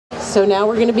so now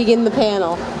we're going to begin the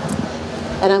panel.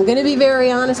 And I'm going to be very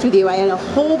honest with you. I had a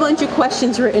whole bunch of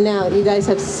questions written out. You guys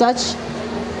have such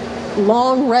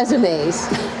long resumes.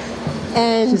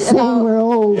 And she's saying we're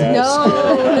old. Yes.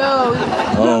 No.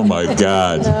 Oh my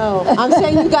God. No, I'm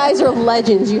saying you guys are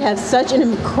legends. You have such an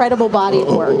incredible body of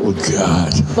work. Oh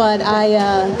God. But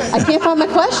I can't find my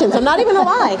questions. I'm not even gonna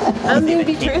lie. I'm gonna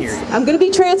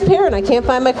be transparent. I can't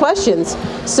find my questions.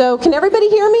 So can everybody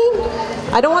hear me?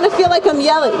 I don't want to feel like I'm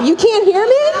yelling. You can't hear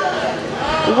me?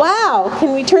 Wow.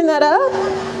 Can we turn that up?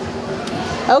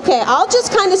 Okay. I'll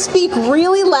just kind of speak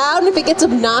really loud, and if it gets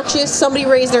obnoxious, somebody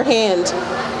raise their hand.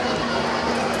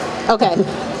 Okay,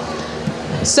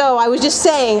 so I was just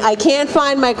saying I can't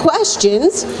find my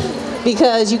questions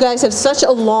because you guys have such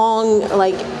a long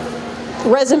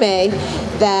resume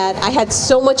that I had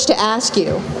so much to ask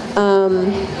you.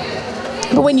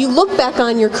 But when you look back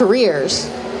on your careers,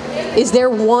 is there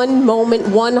one moment,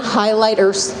 one highlight,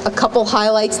 or a couple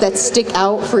highlights that stick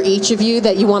out for each of you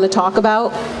that you want to talk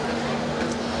about?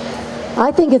 I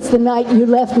think it's the night you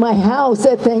left my house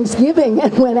at Thanksgiving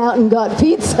and went out and got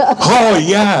pizza. Oh,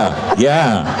 yeah.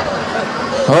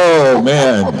 Oh,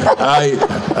 man.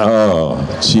 Oh,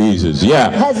 Jesus, yeah.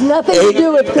 Has nothing to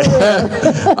do with career.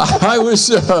 I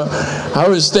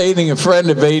was dating a friend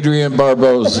of Adrienne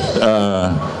Barbeau's.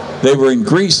 They were in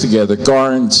Greece together.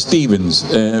 Garn Stevens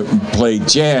played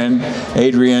Jan.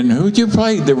 Adrienne, who'd you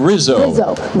play? The Rizzo.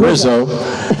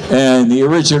 And the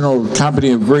original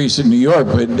Company of Greece in New York,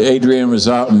 but Adrienne was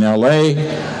out in L.A.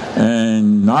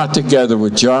 and not together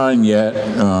with John yet.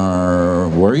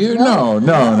 Were you? No.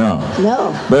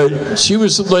 But she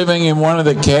was living in one of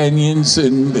the canyons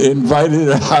and invited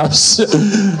us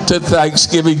to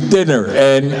Thanksgiving dinner.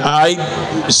 And I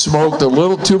smoked a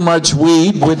little too much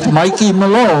weed with Michael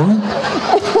Malone,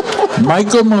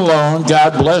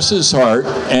 God bless his heart.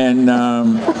 And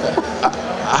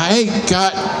I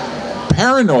got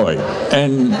paranoid,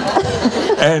 and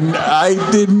I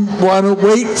didn't want to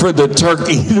wait for the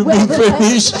turkey to be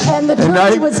finished. And the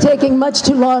turkey was taking much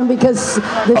too long because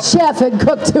the chef had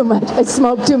cooked too much. I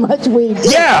smoked too much weed.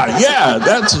 Yeah,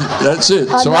 that's it.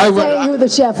 I'm not saying who the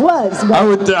chef was. But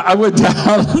I went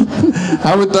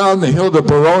down the hill to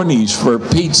Baroni's for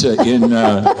pizza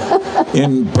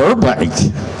in Burbank.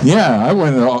 Yeah, I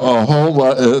went a whole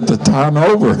lot the town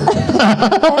over.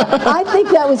 I think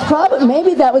that was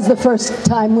maybe that was the first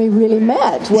time we really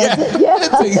met, was it? Yeah.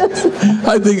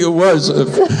 I think it was.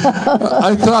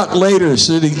 I thought later,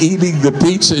 eating the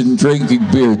pizza and drinking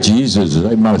beer, Jesus,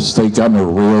 they must think I'm a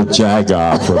real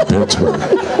jagoff from Pittsburgh.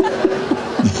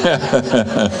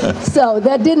 So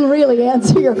that didn't really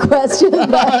answer your question.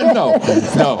 No.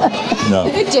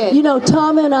 It did. You know,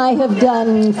 Tom and I have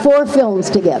done 4 films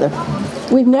together.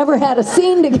 We've never had a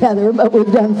scene together, but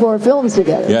we've done 4 films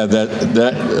together. Yeah, that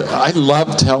I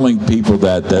love telling people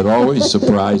that. That always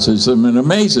surprises them and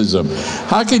amazes them.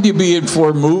 How could you be in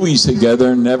 4 movies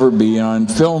together and never be on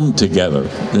film together?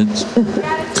 It's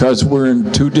because we're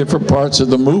in 2 different parts of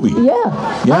the movie. Yeah.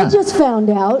 I just found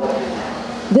out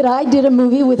that I did a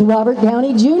movie with Robert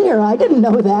Downey Jr. I didn't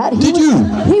know that.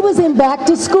 He was in Back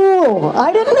to School.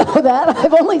 I didn't know that.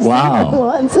 I've only seen it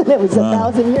once, and it was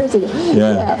 1,000 years ago.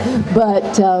 Yeah.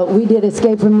 But we did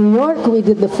Escape from New York. We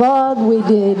did The Fog. We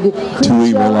did Two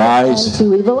Evil Eyes.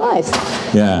 And 2 Evil Eyes.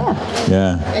 Yeah.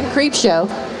 And Creep Show.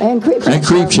 And Creep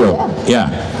Show.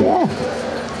 Yeah.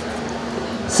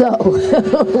 So,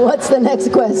 what's the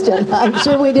next question? I'm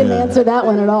sure we didn't answer that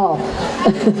one at all.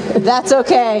 That's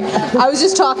okay. I was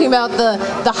just talking about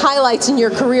the highlights in your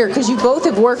career, because you both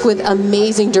have worked with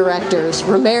amazing directors,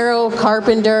 Romero,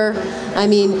 Carpenter. I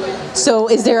mean, so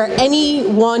is there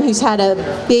anyone who's had a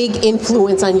big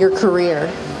influence on your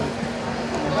career?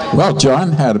 Well,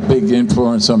 John had a big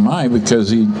influence on mine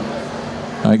because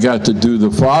I got to do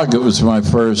The Fog. It was my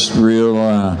first real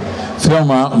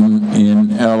film out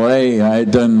in L.A. I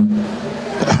had done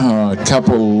a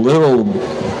couple little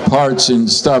parts and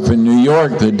stuff in New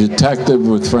York. The Detective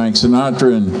with Frank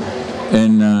Sinatra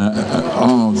and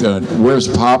oh God, Where's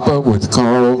Papa with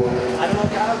Carl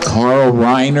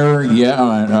Reiner.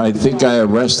 Yeah, I think I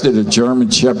arrested a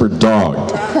German Shepherd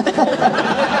dog.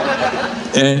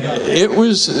 And it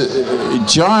was,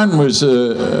 John was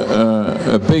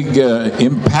a big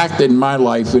impact in my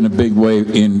life in a big way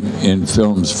in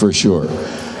films, for sure.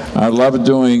 I loved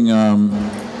doing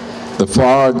The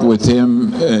Fog with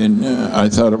him, and I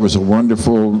thought it was a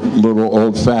wonderful little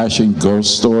old-fashioned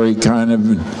ghost story kind of.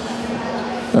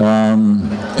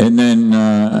 And then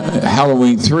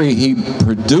Halloween 3, he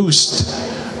produced.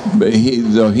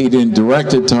 Though he didn't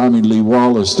direct it, Tommy Lee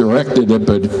Wallace directed it,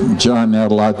 but John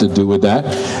had a lot to do with that.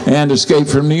 And Escape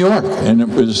from New York, and it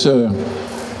was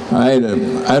I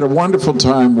had a wonderful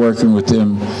time working with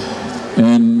him,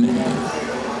 and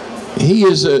he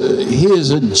is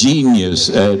a genius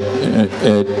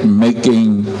at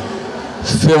making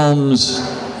films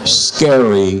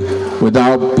scary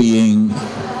without being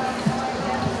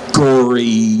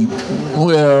gory.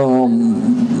 Well,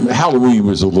 Halloween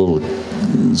was a little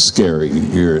scary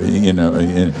here, in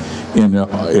a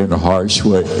harsh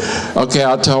way. Okay,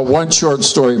 I'll tell one short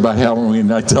story about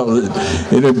Halloween. I tell it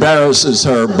embarrasses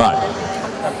her, but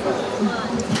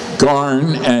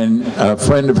Garn and a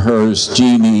friend of hers,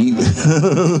 Jeannie,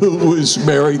 who was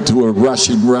married to a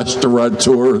Russian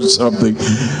restaurateur or something,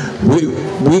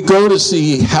 we go to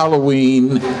see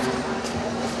Halloween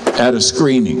at a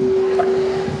screening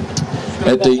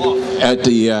at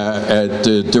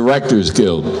the Directors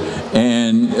Guild,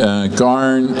 and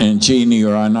Garn and Jeannie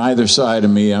are on either side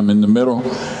of me. I'm in the middle,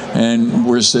 and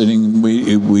we're sitting.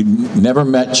 We never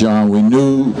met John. We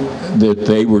knew that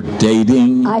they were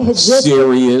dating.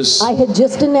 Serious. I had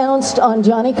just announced on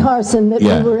Johnny Carson that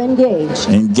we were engaged.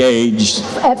 Engaged.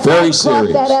 At 5 o'clock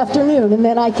that afternoon, and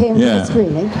then I came to the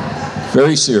screening.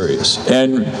 Very serious.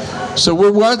 And so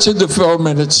we're watching the film,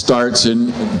 and it starts,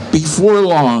 and before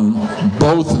long,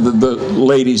 both the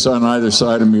ladies on either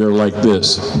side of me are like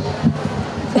this.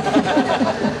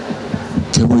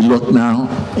 Can we look now?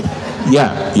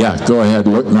 Yeah, go ahead,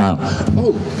 look now.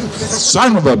 Oh,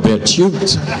 son of a bitch, you.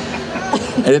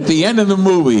 And at the end of the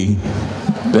movie,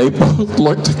 they both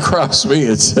looked across me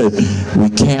and said, "We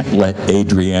can't let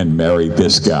Adrienne marry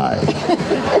this guy."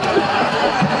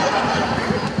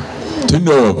 To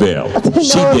no avail.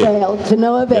 To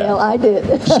no avail, I did.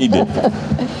 She did.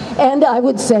 And I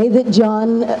would say that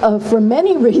John, for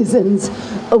many reasons,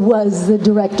 was the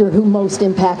director who most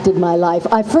impacted my life.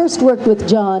 I first worked with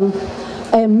John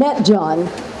and met John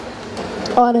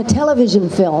on a television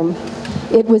film.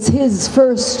 It was his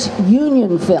first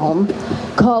union film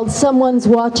called Someone's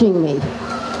Watching Me.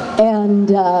 And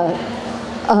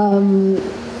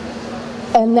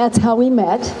that's how we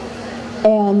met.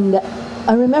 And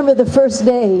I remember the first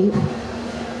day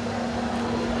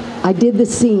I did the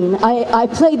scene. I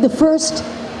played the first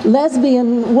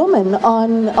lesbian woman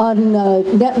on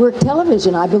network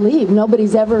television, I believe.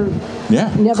 Nobody's ever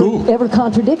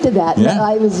contradicted that. Yeah.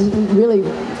 I was really,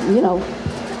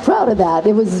 proud of that.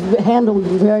 It was handled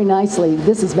very nicely.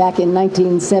 This is back in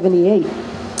 1978.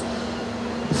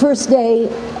 First day,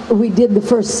 we did the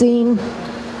first scene,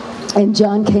 and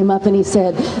John came up and he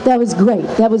said, that was great,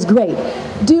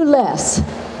 do less.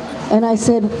 And I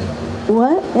said,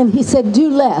 what? And he said,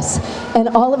 do less. And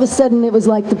all of a sudden it was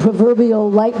like the proverbial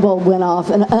light bulb went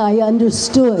off, and I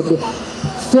understood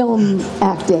film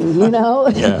acting,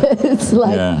 It's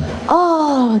like,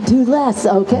 oh, do less,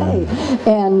 okay.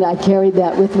 And I carried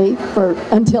that with me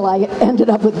until I ended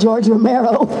up with George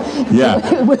Romero,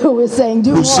 who was saying,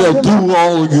 do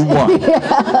all you want.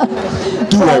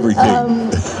 Do everything.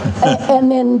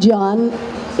 And then John,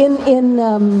 in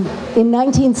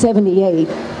 1978,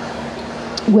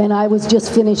 when I was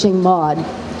just finishing Maude,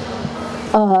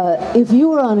 if you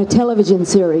were on a television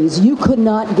series, you could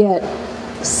not get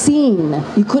seen,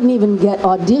 you couldn't even get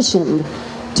auditioned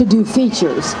to do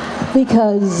features,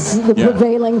 because the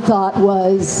prevailing thought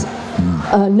was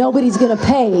nobody's going to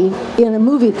pay in a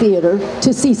movie theater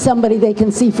to see somebody they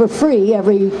can see for free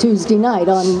every Tuesday night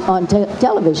on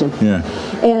television. Yeah.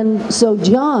 And so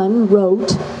John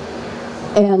wrote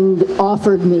and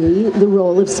offered me the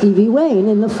role of Stevie Wayne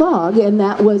in The Fog, and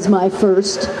that was my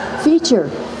first feature.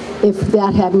 If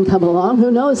that hadn't come along,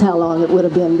 who knows how long it would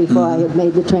have been before I had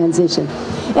made the transition.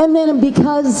 And then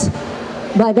because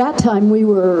by that time we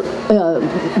were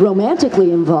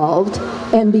romantically involved,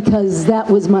 and because that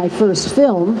was my first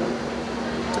film,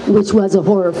 which was a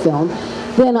horror film,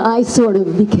 then I sort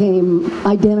of became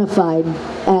identified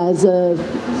as a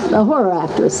horror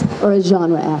actress or a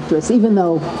genre actress, even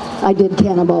though I did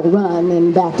Cannonball Run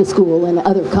and Back to School and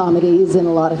other comedies and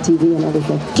a lot of TV and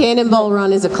everything. Cannonball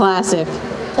Run is a classic.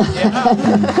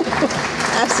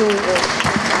 Absolutely.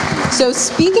 So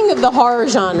speaking of the horror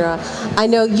genre, I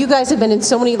know you guys have been in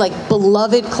so many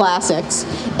beloved classics,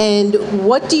 and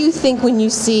what do you think when you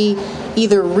see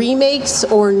either remakes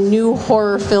or new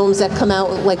horror films that come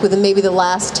out within maybe the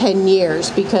last 10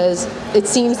 years? Because it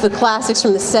seems the classics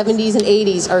from the 70s and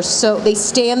 80s they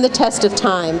stand the test of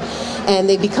time, and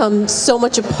they become so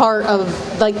much a part of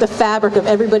the fabric of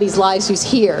everybody's lives who's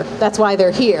here. That's why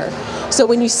they're here. So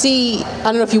when you see, I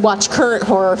don't know if you watch current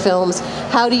horror films,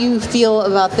 how do you feel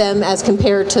about them as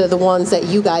compared to the ones that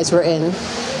you guys were in?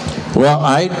 Well,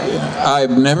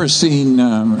 I've never seen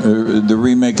the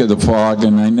remake of The Fog,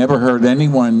 and I never heard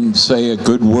anyone say a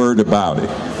good word about it.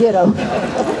 Ditto.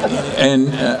 And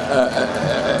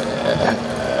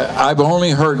I've only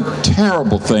heard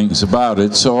terrible things about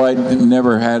it, so I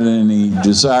never had any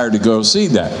desire to go see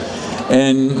that.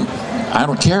 And I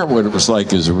don't care what it was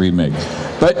like as a remake.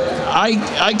 But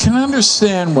I can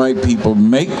understand why people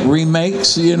make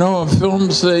remakes, you know, of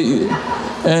films.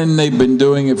 And they've been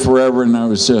doing it forever. And I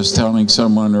was just telling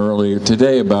someone earlier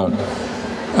today about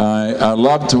I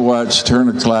love to watch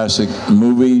Turner Classic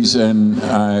Movies, and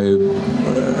I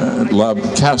love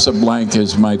Casablanca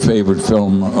is my favorite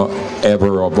film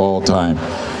ever of all time.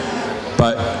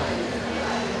 But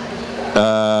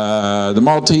the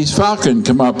Maltese Falcon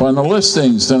come up on the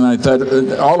listings, and I thought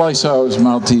all I saw was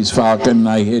Maltese Falcon.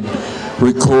 I hit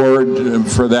record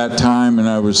for that time, and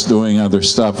I was doing other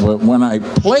stuff. But when I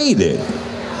played it,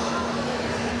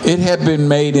 it had been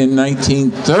made in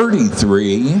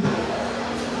 1933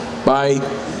 by a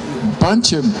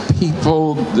bunch of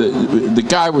people. The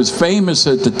guy was famous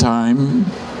at the time,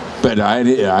 but I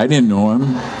didn't know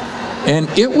him. And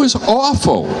it was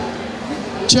awful,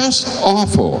 just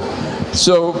awful.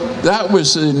 So that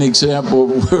was an example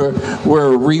where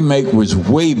a remake was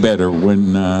way better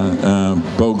when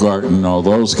Bogart and all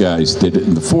those guys did it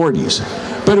in the 40s.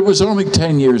 But it was only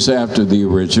 10 years after the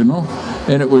original,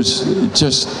 and it was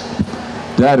just,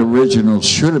 that original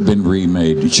should have been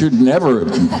remade. It should never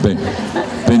have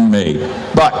been made.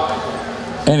 But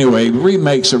anyway,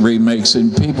 remakes are remakes,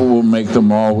 and people will make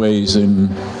them always.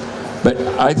 But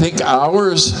I think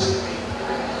ours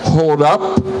hold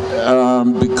up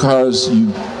because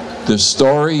the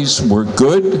stories were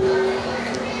good,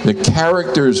 the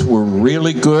characters were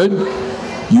really good,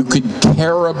 you could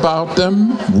care about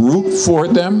them, root for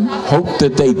them, hope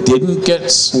that they didn't get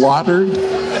slaughtered,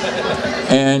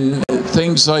 and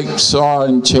things like Saw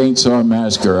and Chainsaw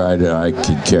Massacre, I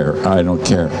could care. I don't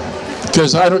care,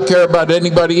 because I don't care about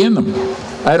anybody in them.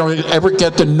 I don't ever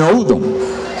get to know them.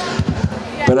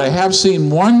 But I have seen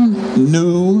one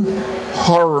new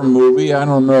horror movie. I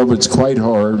don't know if it's quite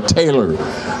horror. Taylor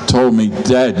told me,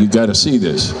 Dad, you got to see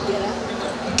this.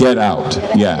 Get Out.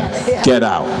 Yeah, Get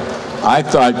Out. I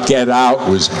thought Get Out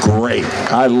was great.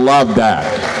 I love that.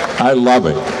 I love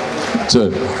it. It's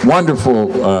a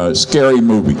wonderful, scary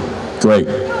movie. Great.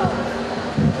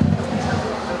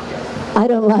 I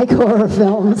don't like horror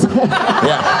films.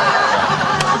 Yeah.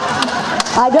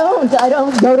 I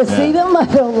don't go to see them. I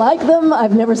don't like them.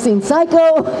 I've never seen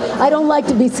Psycho. I don't like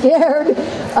to be scared.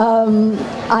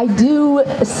 I do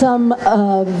some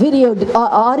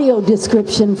audio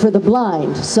description for the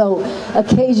blind. So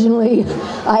occasionally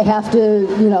I have to,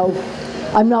 you know,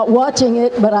 I'm not watching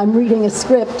it, but I'm reading a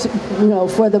script, you know,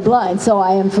 for the blind. So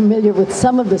I am familiar with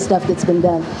some of the stuff that's been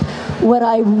done. What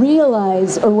I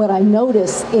realize, or what I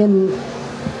notice in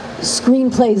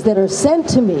screenplays that are sent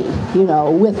to me, you know,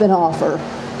 with an offer,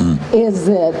 is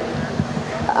that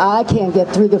I can't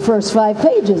get through the first 5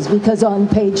 pages because on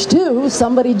page 2,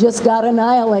 somebody just got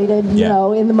annihilated, you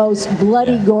know, in the most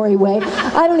bloody, gory way.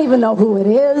 I don't even know who it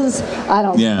is. I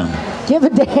don't give a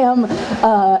damn.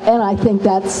 And I think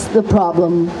that's the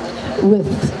problem with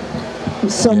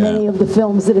so many of the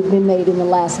films that have been made in the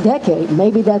last decade.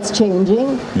 Maybe that's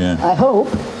changing, I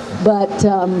hope. But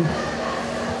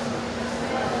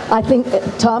I think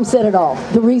Tom said it all.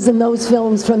 The reason those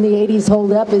films from the 80s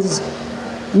hold up is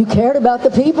you cared about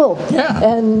the people.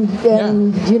 And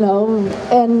you know,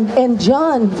 and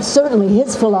John, certainly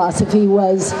his philosophy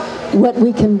was what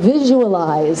we can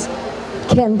visualize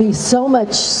can be so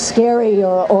much scary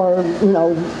or you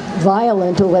know,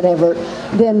 violent or whatever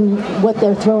than what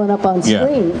they're throwing up on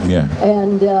screen.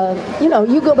 And you know,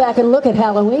 you go back and look at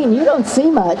Halloween, you don't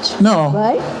see much. No.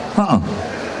 Right?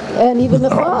 And even The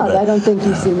Fog, I don't think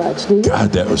you see much, do you?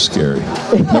 God, that was scary.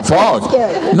 The Fog.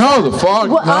 Scary. No, The Fog,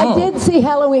 well, no. I did see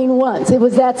Halloween once. It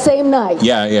was that same night.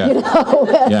 Yeah. You know,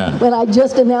 when I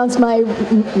just announced my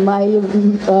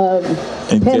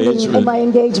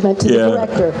engagement to the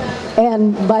director.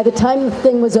 And by the time the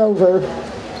thing was over,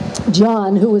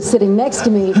 John, who was sitting next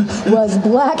to me, was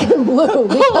black and blue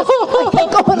because I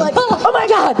kept going like, oh my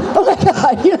God,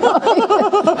 you know,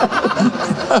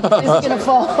 he's gonna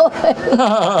fall, and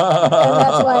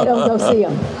that's why I don't go see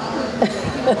him.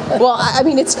 Well, I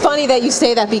mean, it's funny that you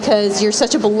say that because you're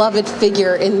such a beloved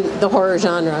figure in the horror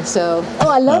genre. So. Oh,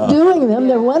 I love doing them.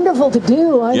 They're wonderful to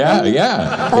do. Aren't they?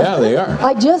 Yeah, they are.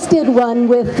 I just did one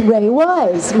with Ray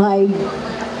Wise, my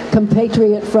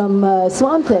compatriot from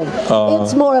Swamp Thing.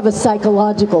 It's more of a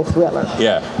psychological thriller.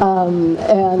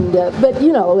 But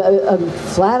you know, a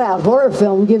flat-out horror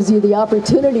film gives you the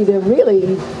opportunity to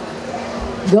really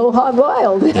go hog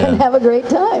wild and have a great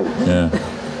time.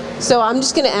 So I'm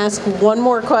just going to ask one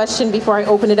more question before I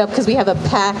open it up because we have a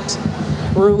packed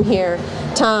room here.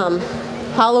 Tom,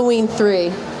 Halloween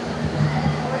 3.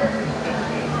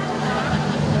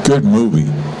 good movie.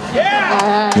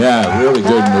 Yeah! Yeah, really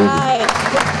good movie.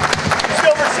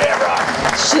 Silver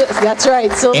Shamrock! That's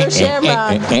right, Silver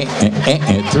Shamrock.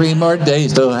 3 more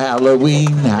days till Halloween,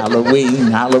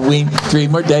 Halloween, Halloween. 3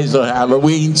 more days till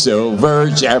Halloween,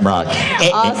 Silver Shamrock.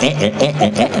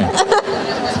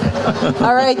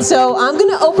 All right, so I'm going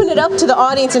to open it up to the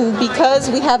audience, and because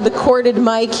we have the corded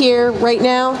mic here right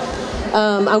now,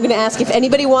 I'm going to ask if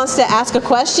anybody wants to ask a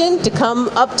question to come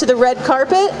up to the red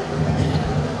carpet.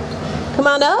 Come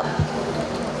on up.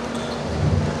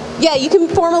 Yeah, you can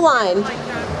form a line.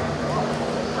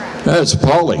 That's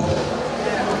Polly.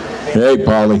 Hey,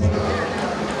 Polly.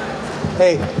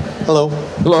 Hey, hello.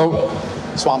 Hello.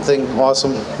 Swamp Thing,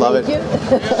 awesome, love it.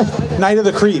 Night of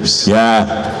the Creeps. Yeah.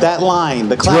 That line,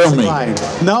 the Thrill classic me. line.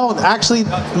 No, actually,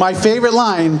 my favorite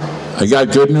line. I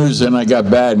got good news and I got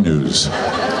bad news.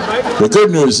 The good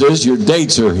news is your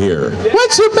dates are here.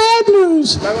 What's the bad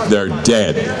news? They're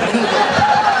dead.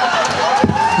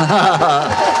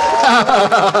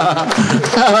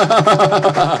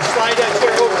 Slide that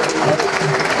chair over.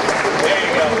 There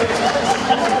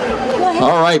you go.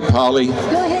 All right, Polly. Go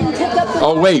ahead and pick up the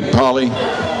Oh, wait, Polly.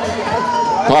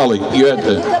 Polly, you have pick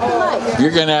to, up the mic. if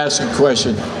you're going to ask a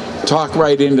question, talk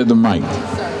right into the mic.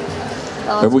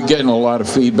 Are we getting a lot of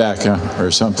feedback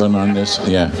or something on this?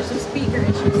 Yeah.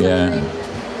 Yeah.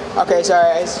 Okay,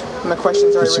 sorry, my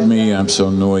question's already It's written. me. I'm so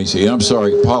noisy. I'm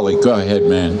sorry. Polly, go ahead,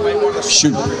 man.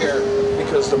 Shoot. Over here,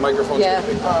 because the microphone's Yeah.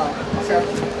 big. Okay.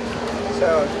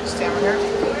 So, stand right here?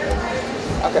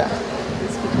 Okay.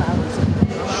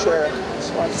 Sure.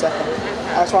 Just 1 second.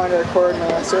 I just wanted to record my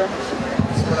answer.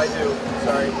 That's what I do.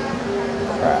 Sorry.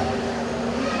 Alright.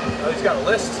 Oh, he's got a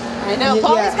list. I know,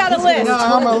 Paul's got a list. No,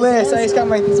 I'm on my list. I just got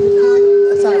my...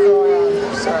 That's not going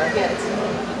on. Sorry.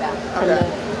 Okay.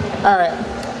 Alright.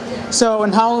 So,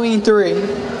 in Halloween 3,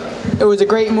 it was a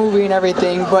great movie and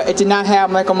everything, but it did not have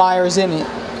Michael Myers in it.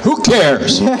 Who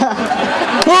cares? Who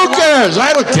cares?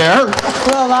 I don't care.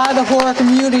 Well, a lot of the horror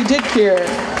community did care.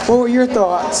 What were your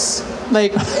thoughts?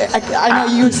 Like, I know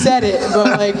you said it,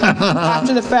 but like,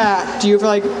 after the fact, do you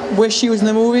like wish he was in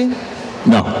the movie?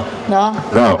 No. No?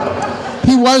 No.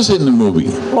 He was in the movie.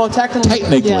 Well,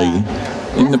 technically, yeah.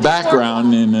 In the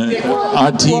background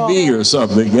on TV or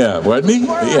something. Yeah, wasn't he?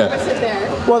 Yeah.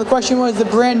 Well, the question was, the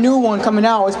brand new one coming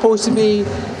out was supposed to be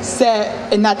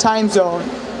set in that time zone.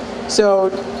 So,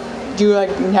 do you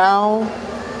like now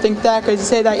think that? Because you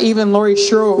say that even Laurie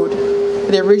Strode,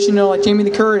 the original like Jamie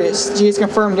Lee Curtis, she just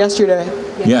confirmed yesterday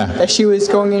Yeah. that she was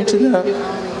going into the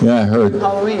Yeah, I heard.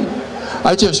 Halloween.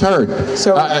 I just heard.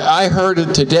 So- I heard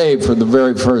it today for the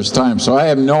very first time, so I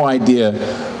have no idea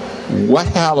what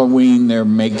Halloween they're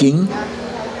making.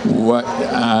 What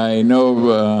I know,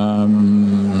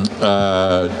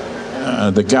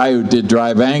 the guy who did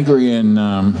Drive Angry and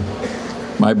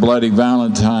My Bloody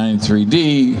Valentine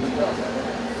 3D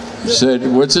said,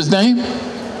 what's his name?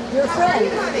 Your friend.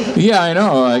 Yeah, I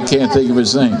know. I can't think of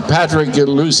his name. Patrick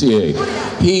Lussier.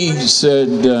 He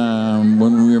said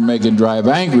when we were making Drive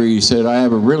Angry, he said, I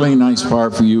have a really nice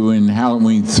part for you in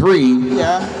Halloween 3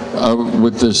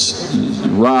 with this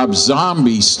Rob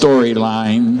Zombie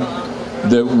storyline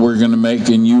that we're going to make,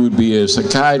 and you would be a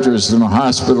psychiatrist in a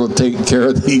hospital taking care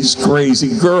of these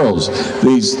crazy girls,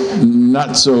 these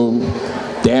not so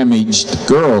damaged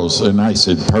girls. And I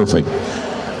said, perfect.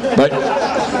 But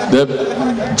the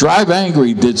Drive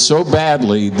Angry did so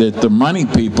badly that the money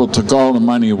people took all the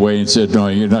money away and said, no,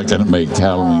 you're not going to make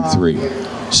Halloween 3.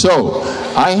 So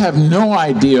I have no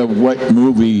idea what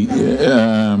movie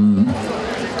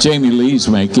Jamie Lee's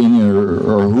making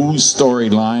or whose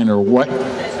storyline or what,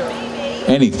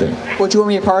 anything. Would you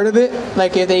want to be a part of it?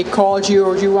 Like if they called you,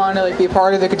 or would you want to like be a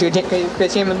part of it?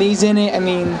 Because Jamie Lee's in it. I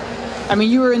mean,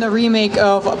 you were in the remake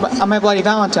of My Bloody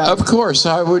Valentine. Of course,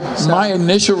 I would. My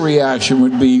initial reaction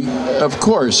would be, of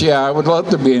course, yeah, I would love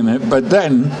to be in it. But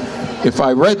then, if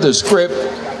I read the script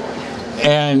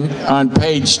and on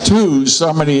page 2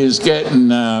 somebody is getting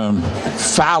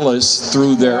phallus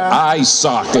through their eye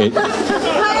socket,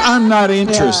 I'm not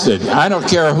interested. I don't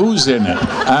care who's in it.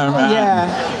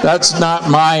 That's not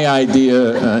my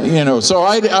idea, so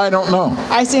I don't know.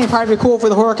 I think it's probably cool for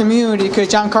the horror community because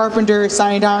John Carpenter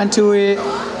signed on to it,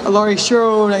 Laurie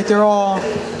Strode, like they're all...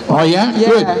 Oh, yeah?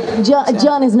 Good.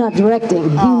 John is not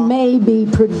directing. He may be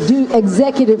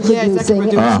executive producing.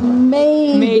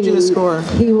 Maybe May do the score.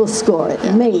 He will score it.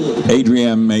 Maybe.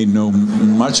 Adrienne may know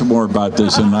much more about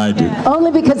this than I do.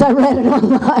 Only because I read it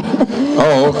online.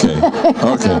 Oh, okay.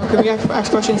 Okay. Can we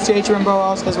ask questions to Adrienne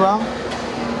Barbeau as well?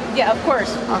 Yeah, of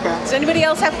course. Okay. Does anybody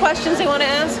else have questions they want to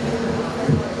ask?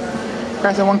 Can I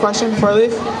ask one question before I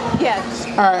leave? Yes.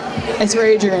 All right. It's for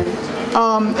Adrienne.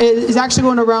 It's actually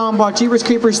going around about Jeepers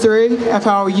Creepers 3, of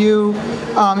how you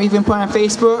even put on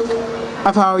Facebook,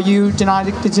 of how you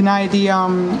denied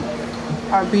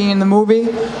being in the movie.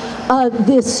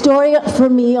 The story for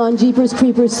me on Jeepers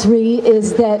Creepers 3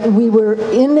 is that we were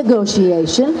in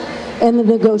negotiation, and the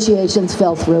negotiations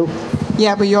fell through.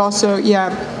 Yeah, but you also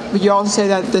say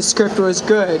that the script was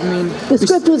good. I mean, the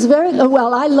script was very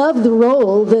well. I loved the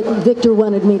role that Victor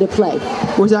wanted me to play.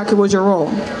 What was your role?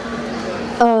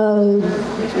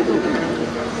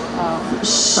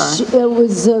 It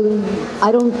was.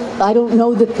 I don't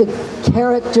know that the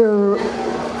character.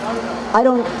 I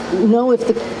don't know if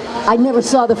the. I never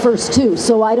saw the first two,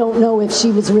 so I don't know if she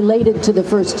was related to the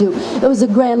first two. It was a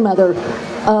grandmother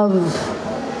of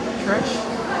Trish?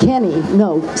 Kenny.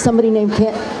 No, somebody named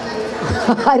Ken.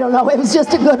 I don't know. It was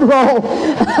just a good role.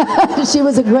 She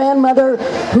was a grandmother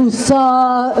who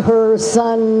saw her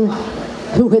son,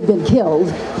 who had been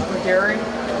killed. Gary?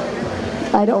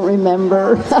 I don't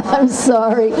remember. I'm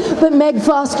sorry. But Meg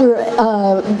Foster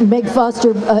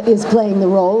is playing the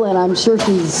role, and I'm sure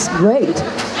she's great.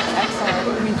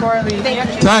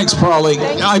 Thanks, Paulie.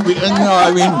 I mean,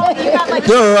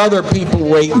 there are other people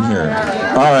waiting here.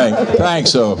 All right.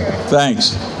 Thanks, O.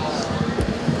 Thanks.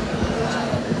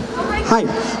 Hi.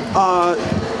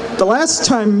 The last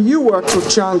time you worked with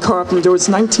John Carpenter was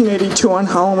 1982 on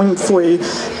Halloween 3,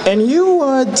 and you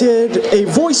did a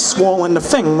voice role in The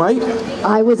Thing, right?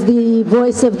 I was the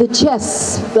voice of the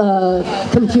chess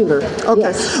computer. Okay.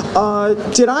 Yes.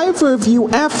 Did either of you,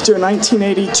 after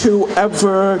 1982,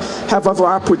 ever have other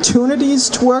opportunities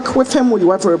to work with him? Were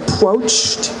you ever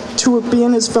approached to be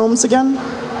in his films again?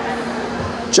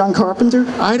 John Carpenter?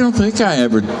 I don't think I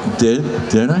ever did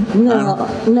I? No.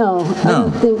 I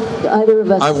don't think either of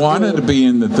us I wanted to be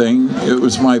in The Thing. It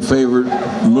was my favorite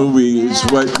movie. It's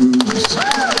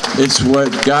what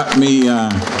got me,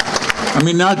 I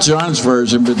mean, not John's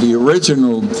version, but the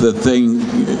original The Thing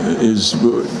is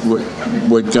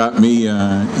what got me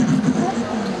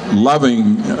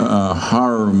loving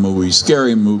horror movies,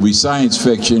 scary movies, science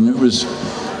fiction. It was,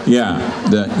 yeah,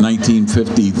 that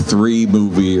 1953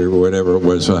 movie or whatever it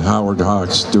was, Howard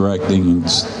Hawks directing and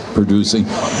producing.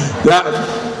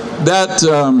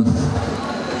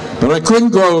 But I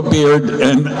couldn't grow a beard,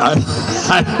 and I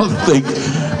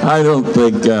don't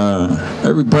think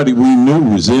everybody we knew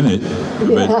was in it.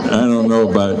 But I don't know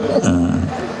about.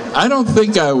 I don't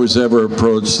think I was ever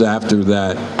approached after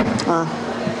that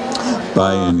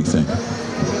by anything.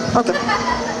 Okay.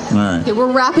 All right. Okay, we're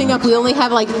wrapping up. We only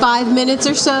have like 5 minutes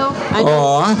or so.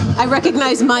 I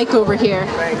recognize Mike over here.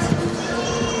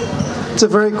 It's a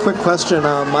very quick question.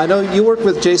 I know you worked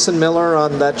with Jason Miller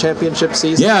on that championship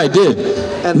season. Yeah, I did.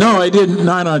 And no, I didn't.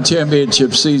 Not on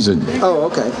championship season. Oh,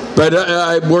 okay. But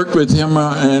I worked with him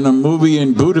in a movie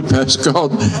in Budapest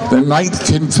called The Ninth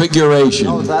Configuration.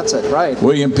 Oh, that's it, right.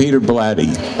 William Peter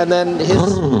Blatty. And then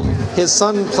his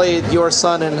son played your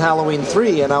son in Halloween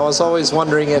 3, and I was always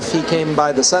wondering if he came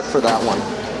by the set for that one.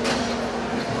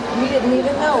 You didn't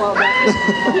even know all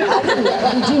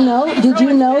that. Did you know? Did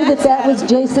you know that was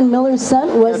Jason Miller's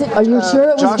son? Was it? Are you sure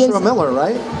it was Joshua Jason Miller,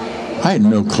 right? I had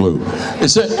no clue.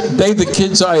 Is that they the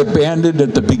kids I abandoned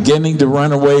at the beginning to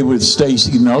run away with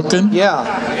Stacy Nelkin?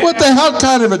 Yeah. What the hell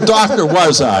kind of a doctor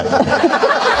was I?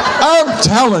 I'm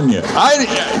telling you, I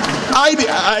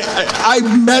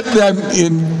met them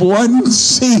in one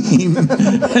scene,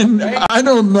 and I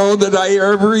don't know that I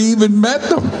ever even met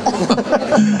them.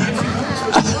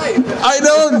 I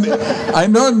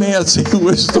know Nancy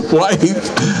was the wife,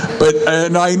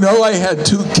 and I know I had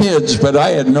 2 kids, but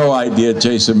I had no idea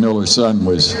Jason Miller's son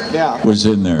was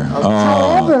in there.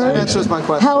 That answers my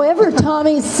question. However,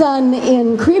 Tommy's son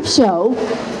in Creepshow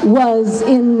was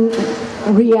in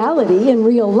reality, in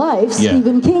real life,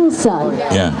 Stephen King's son,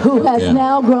 who has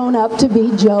now grown up to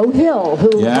be Joe Hill,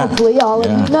 who hopefully all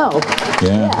of you know.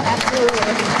 Yeah.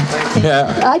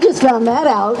 I just found that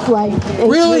out.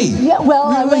 Really? Yeah. Well,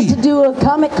 really? I went to do a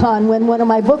Comic-Con when one of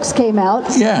my books came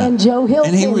out, and Joe Hill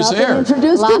came up and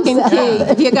introduced Lock himself. and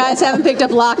Key. If you guys haven't picked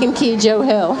up Lock and Key, Joe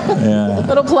Hill. Yeah.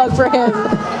 Little plug for him.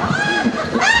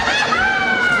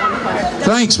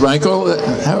 Thanks, Michael.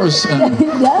 That was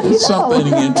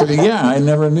something interesting. Yeah, I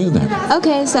never knew that.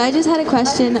 Okay, so I just had a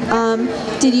question.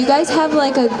 Did you guys have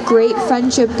like a great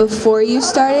friendship before you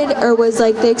started, or was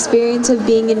like the experience of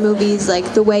being in movies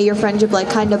like the way your friendship like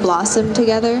kind of blossomed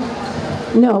together?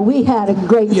 No, we had a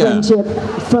great friendship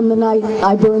from the night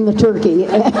I burned the turkey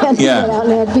and went out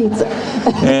and had pizza.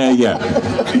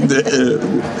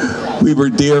 We were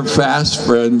dear, fast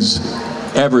friends.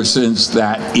 ever since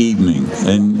that evening.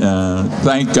 And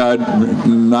thank God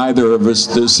neither of us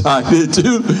decided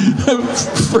to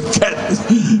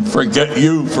forget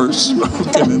you for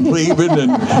smoking and leaving,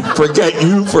 and forget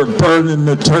you for burning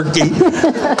the turkey.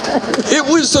 It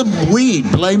was the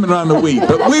weed. Blame it on the weed.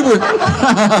 But we were,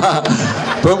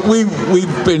 but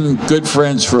we've been good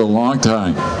friends for a long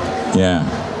time. Yeah.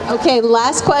 Okay,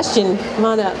 last question. Come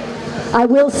on up. I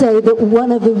will say that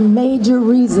one of the major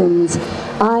reasons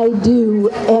I do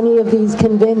any of these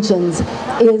conventions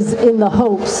is in the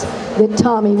hopes that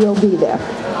Tommy will be there.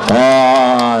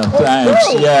 Ah,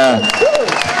 thanks. Yeah.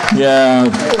 Yeah.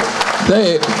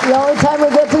 The only time we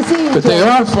get to see each But they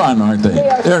other. are fun, aren't they?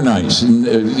 They're nice. And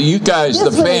you guys,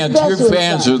 the fans, your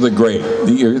fans are the great.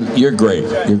 You're great.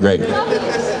 You're great.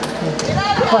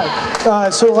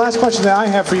 So the last question that I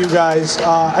have for you guys,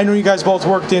 I know you guys both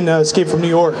worked in Escape from New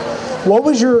York. What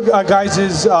was your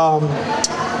guys'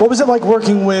 what was it like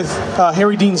working with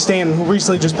Harry Dean Stanton, who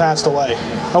recently just passed away?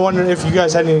 I wonder if you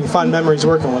guys had any fun memories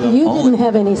working with him. You didn't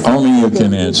have any scenes Only you with can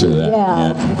him. answer that.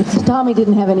 Yeah. Tommy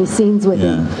didn't have any scenes with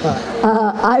him.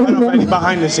 I don't know if any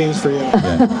behind the scenes for you.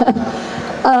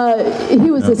 He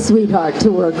was a sweetheart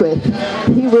to work with.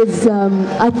 He was,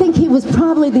 I think he was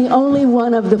probably the only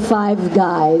one of the 5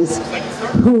 guys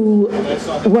who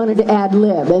wanted to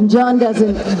ad-lib, and John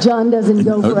doesn't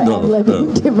go for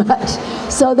ad-libbing too much.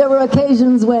 So there were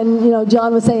occasions when,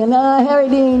 John was saying, Harry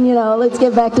Dean, let's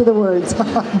get back to the words.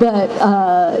 But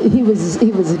he was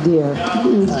a dear.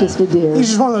 He was just a dear. He's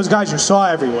just one of those guys you saw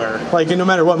everywhere. Like, no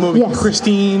matter what movie. Yes.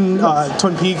 Christine,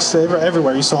 Twin Peaks,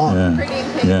 everywhere you saw him.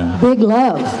 Yeah. Big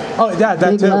Love. Oh, that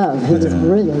Big too. Love. He was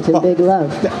brilliant in Big Love.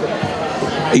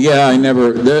 Yeah, I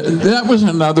never. That was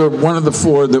another one of the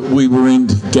 4 that we were in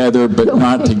together, but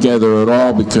not together at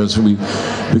all because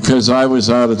I was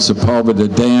out at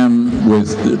Sepulveda Dam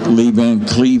with Lee Van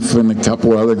Cleef and a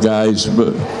couple other guys,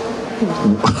 but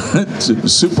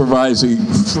supervising,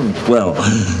 well,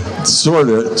 sort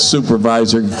of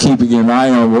supervisor, keeping an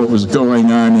eye on what was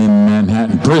going on in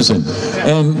Manhattan Prison.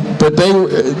 But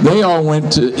they all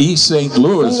went to East St.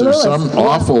 Louis or some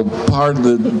awful part of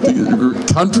the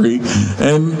country,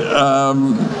 and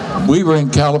we were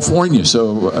in California,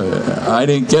 so I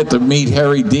didn't get to meet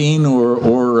Harry Dean or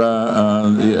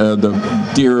the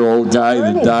dear old guy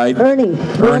that died. Ernie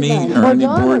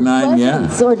Borgnine,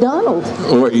 yeah. Or Donald.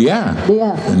 Yeah.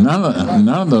 None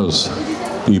of those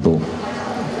people.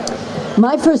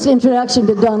 My first introduction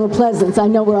to Donald Pleasance, I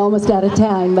know we're almost out of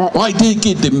time, but... Well, I did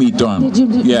get to meet Donald.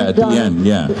 Did you? Yeah, at the end,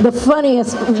 yeah.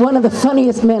 One of the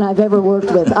funniest men I've ever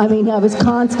worked with. I mean, I was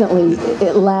constantly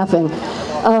laughing.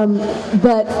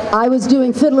 But I was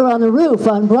doing Fiddler on the Roof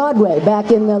on Broadway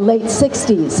back in the late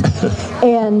 60s.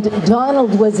 And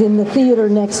Donald was in the theater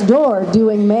next door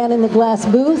doing Man in the Glass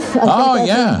Booth.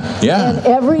 Yeah. And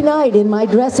every night in my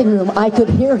dressing room, I could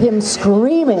hear him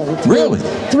screaming. Really?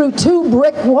 Through 2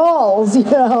 brick walls, He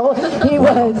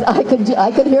was, I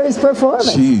could hear his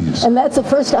performance. Jeez. And that's the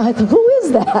first time I thought, who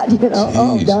is that?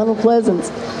 Oh, Donald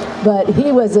Pleasance. But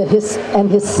he was a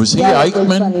hysterically Was he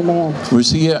Eichmann? funny man.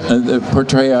 Was he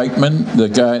portray Eichmann, the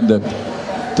guy,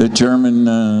 the German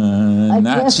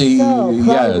Nazi,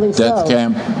 death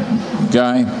camp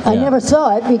guy? I never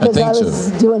saw it because I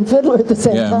was doing Fiddler at the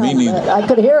same time. Me neither. But I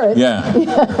could hear it.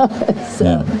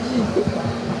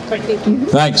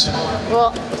 Thanks.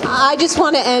 Well, I just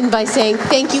want to end by saying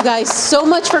thank you guys so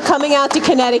much for coming out to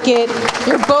Connecticut.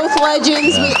 You're both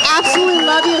legends. We absolutely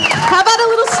love you. How about a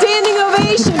little standing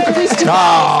ovation for these 2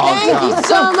 guys? Thank you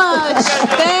so much.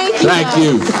 Thank you. Thank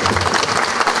you.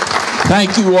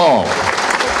 Thank you all.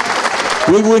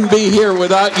 We wouldn't be here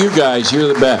without you guys. You're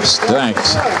the best.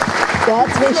 Thanks.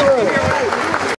 That's for sure.